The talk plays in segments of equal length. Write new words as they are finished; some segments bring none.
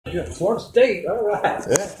Yeah, Florida State. All right.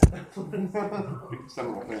 Yeah.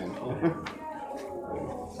 Seminole fan.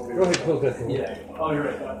 Go ahead, close that door. Yeah. Oh, you're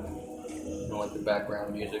right. You don't like the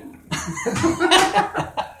background music.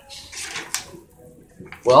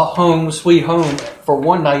 Well, home, sweet home, for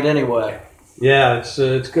one night anyway. Yeah, it's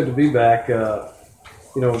good to be back.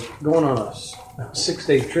 Going on a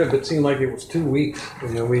 6-day trip, it seemed like it was 2 weeks.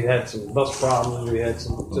 We had some bus problems, we had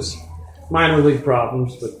some just minor league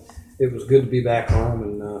problems, but it was good to be back home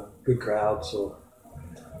and good crowd. So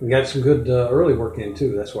we got some good early work in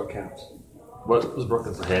too. That's what counts. What was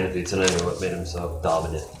working for Hannafy tonight, or what made him so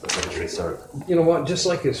dominant for such a straight start? You know what? Just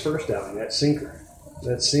like his first outing, that sinker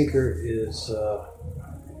is,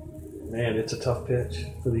 man, it's a tough pitch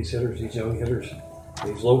for these hitters, these young hitters.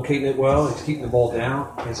 He's locating it well. He's keeping the ball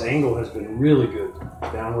down. His angle has been really good,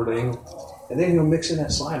 downward angle. And then he'll mix in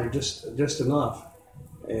that slider just enough.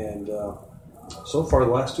 And so far,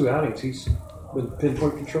 the last 2 outings, he's been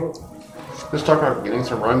pinpoint control. Let's talk about getting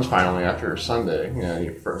some runs finally after Sunday.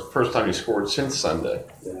 Your first time you scored since Sunday.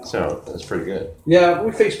 Yeah. So that's pretty good. Yeah,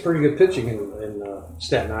 we faced pretty good pitching in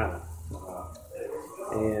Staten Island.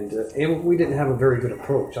 And we didn't have a very good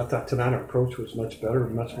approach. I thought tonight our approach was much better,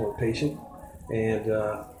 much more patient. And,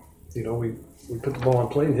 we put the ball in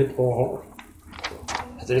play and hit the ball hard.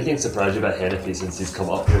 Has anything surprised you about Hannafy since he's come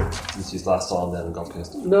up here, since you last saw him down in Gulf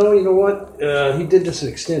Coast? No, you know what? He did this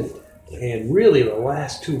extended. And really the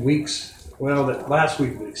last 2 weeks, that last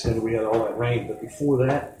week we extended, we had all that rain. But before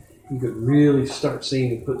that, you could really start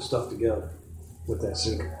seeing him put stuff together with that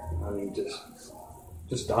sinker. I mean,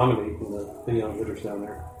 just dominating the young hitters down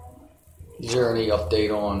there. Is there any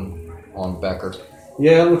update on Becker?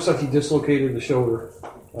 Yeah, it looks like he dislocated the shoulder.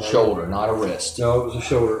 Shoulder, not a wrist. No, it was a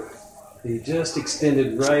shoulder. He just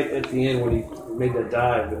extended right at the end when he made that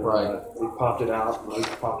dive. And, right. He popped it out, and he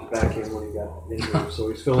popped it back in when he got injured. So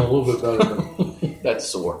he's feeling a little bit better. But, that's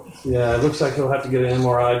sore. Yeah, it looks like he'll have to get an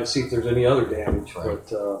MRI to see if there's any other damage. Right.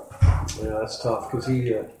 But, that's tough because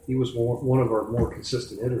he was one of our more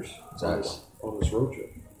consistent hitters on this road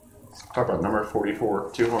trip. Talk about number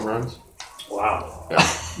 44, 2 home runs. Wow.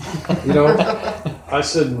 Yeah. I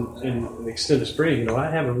said in extended spring, I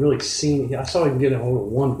haven't really seen. I saw him get a hold of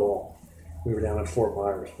 1 ball. We were down at Fort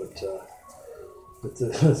Myers, but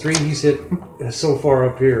the 3 he's hit so far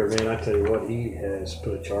up here, man, I tell you what, he has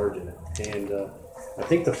put a charge in it. And I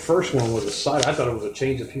think the first one was a slider. I thought it was a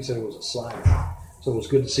changeup. He said it was a slider. So it was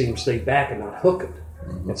good to see him stay back and not hook it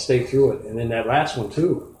and stay through it. And then that last one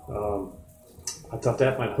too. I thought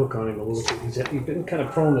that might hook on him a little bit. He's been kind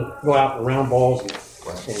of prone to go out and around balls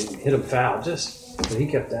and hit him foul. But he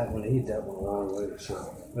kept that one. He hit that one a long way.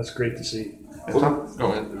 So that's great to see. Go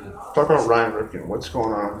ahead. Talk about Ryan Ripken. What's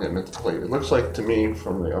going on with him at the plate? It looks like to me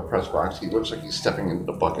from the press box, he looks like he's stepping into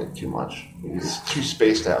the bucket too much. He's too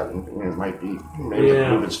spaced out, and it might be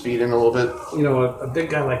move his feet in a little bit. A big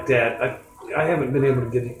guy like that, I haven't been able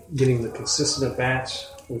to get him the consistent at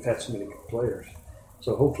bats. We've had so many good players.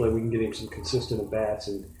 So hopefully we can get him some consistent at-bats.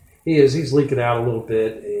 And he's leaking out a little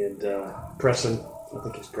bit and pressing. I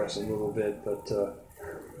think he's pressing a little bit. But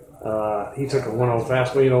he took a 1-0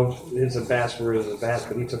 fastball. His at-bats were his at-bats,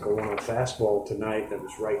 but he took a 1-0 fastball tonight that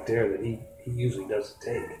was right there that he usually doesn't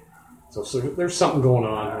take. So there's something going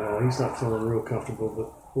on. He's not feeling real comfortable,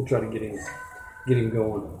 but we'll try to get him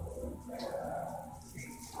going.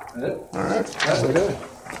 All right. That's okay.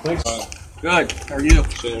 Thanks. Good. How are you?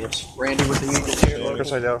 James. Randy with the Eagles here. Chris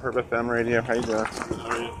Idell, Herb FM Radio. How you doing? How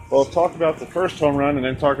are you? Well, talk about the first home run and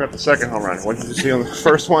then talk about the second home run. What did you see on the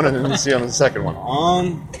first one and then you see on the second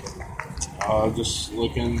one? Just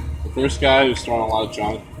looking. The first guy was throwing a lot of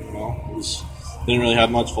junk. Didn't really have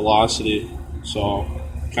much velocity, so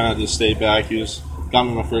kind of just stayed back. He got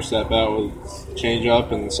me my first at bat with change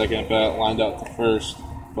up, and the second at bat lined out to first.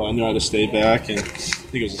 But I knew I had to stay back, and I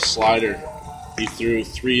think it was a slider. He threw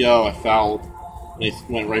 3-0. I fouled, and he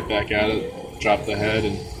went right back at it, dropped the head,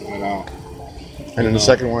 and went out. And then the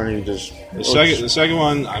second one, you just the second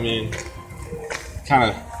one. I mean, kind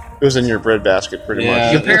of. It was in your breadbasket, pretty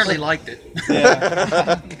much. You apparently liked it.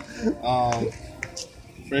 Yeah.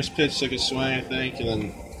 First pitch took a swing, I think, and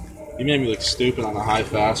then he made me look stupid on a high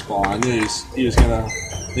fastball. I knew he was gonna.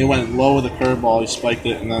 He went low with the curveball. He spiked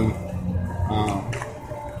it, and then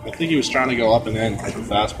I think he was trying to go up and in like the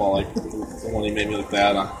fastball. Like when he made me look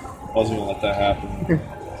bad, I wasn't gonna let that happen.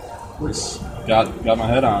 Just got my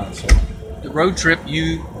head on it. So. The road trip,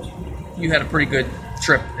 you had a pretty good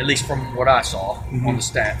trip, at least from what I saw on the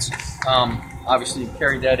stats. Obviously, you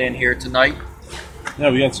carried that in here tonight. Yeah,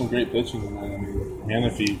 we had some great pitching tonight. I mean,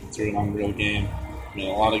 Hannafy threw an unreal game. I mean,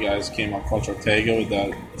 a lot of guys came on clutch. Ortega with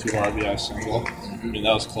that 2 RBI single. I mean,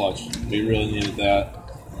 that was clutch. We really needed that.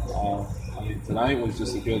 I mean, tonight was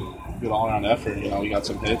just a good all-around effort. You know, we got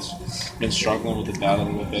some hits. Been struggling with the bat a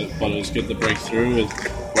little bit, but it was good to break through with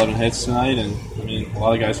 11 hits tonight. And I mean, a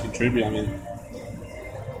lot of guys contribute. I mean,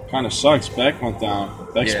 kind of sucks. Beck went down.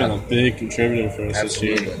 Beck's been a big contributor for us this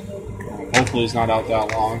year. Hopefully, he's not out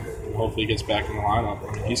that long. Hopefully, he gets back in the lineup.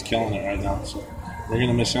 I mean, he's killing it right now. So we're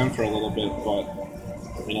gonna miss him for a little bit, but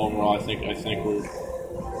I mean, overall, I think we're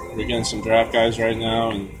getting some draft guys right now,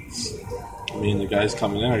 and I mean, the guys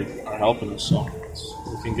coming in are helping us, so it's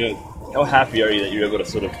looking good. How happy are you that you were able to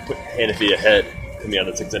sort of put Hannafy ahead coming out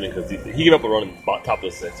of the 6th inning? Because he gave up a run in the top of the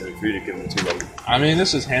 6th, and for you to give him the 2-run. I mean,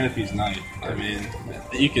 this is Hannafy's night. I mean,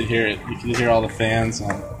 you could hear it. You could hear all the fans.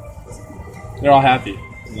 They're all happy.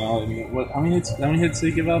 You know, how many hits did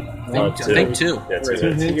he give up? I think 2. Yeah, 2 2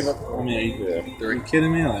 hits. hits? I mean, are you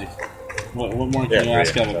kidding me? Like, what more can you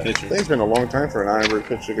ask of a pitcher? I think it's been a long time for an Ironbird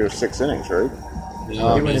pitcher to go 6 innings, right? You know,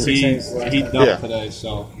 I mean, he dumped today,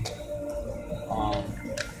 so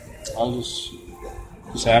I was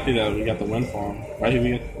just happy that we got the win for him. Right?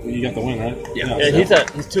 You got the win, right? Yeah, he's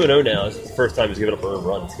 2-0 now. It's the first time he's given up a earned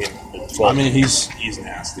run. I mean, he's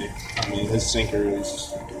nasty. I mean, his sinker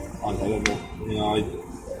is unhittable. You know,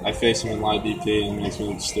 I face him in live BP and it makes me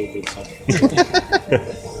look stupid. So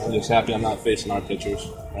I'm just happy I'm not facing our pitchers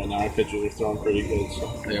right now. Our pitchers are throwing pretty good. So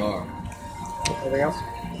They are. Anything else?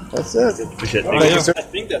 That's it. Appreciate it. I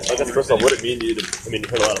think that's first off, what it mean to you to, I mean, you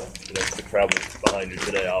heard a lot of, the crowd was behind you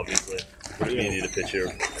today, obviously. What it mean to you to pitch here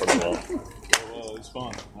from the wall? Well, it was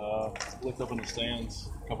fun. Looked up in the stands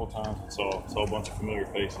a couple times and saw a bunch of familiar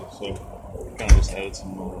faces. So kind of just added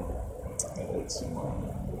some I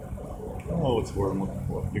don't know what's the word I'm looking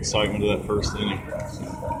for. Excitement to that first inning. A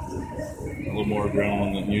little more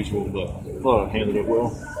adrenaline than usual, but I thought I handled it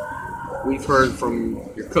well. We've heard from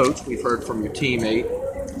your coach. We've heard from your teammate.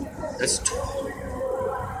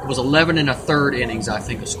 It was 11 1/3 innings, I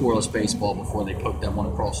think, of scoreless baseball before they poked that one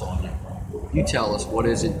across on you. You tell us, what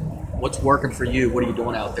is it? What's working for you? What are you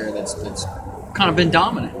doing out there that's kind of been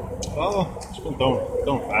dominant? Just been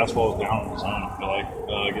throwing fastballs down in the zone. I feel like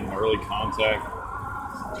getting early contact,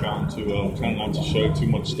 trying not to show too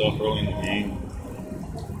much stuff early in the game.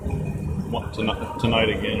 Tonight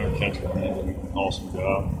again, our catcher did an awesome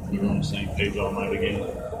job. We were on the same page all night again.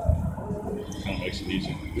 Kind of makes it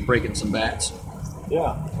easy. You're breaking some bats.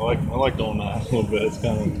 Yeah, I like doing that a little bit. It's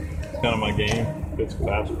kind of my game. Get some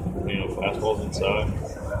fastballs inside.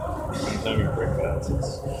 Anytime you break bats,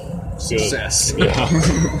 it's good. Success. Yeah.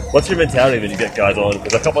 What's your mentality when you get guys on?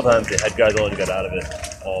 Because a couple times they had guys on and got out of it.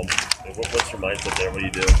 What's your mindset there? What do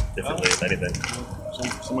you do differently, if anything?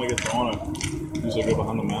 Somebody gets on, I usually go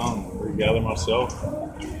behind the mound and regather myself.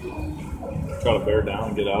 Try to bear down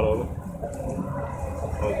and get out of it.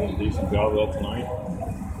 I did a decent job of that tonight. I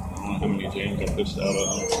don't know how many games I pitched out of. I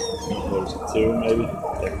don't know if it was 2 maybe,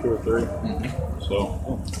 like 2 or 3. Mm-hmm. So,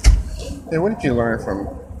 Hey, what did you learn from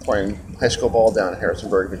playing high school ball down in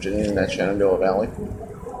Harrisonburg, Virginia, in that Shenandoah Valley?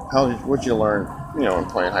 What did you learn, in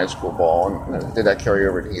playing high school ball, and did that carry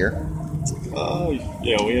over to here?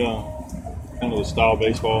 Yeah, we kind of the style of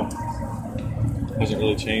baseball hasn't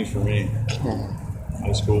really changed for me.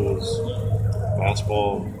 High school was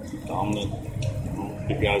fastball dominant.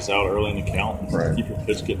 Get guys out early in the count. Right. Keep your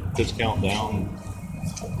pitch count down.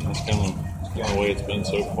 That's kind of the way it's been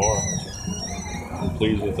so far. I'm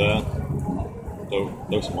pleased with that.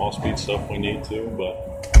 There's some off-speed stuff we need to, but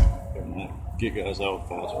get guys out with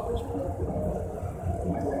fastballs.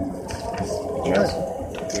 Yes.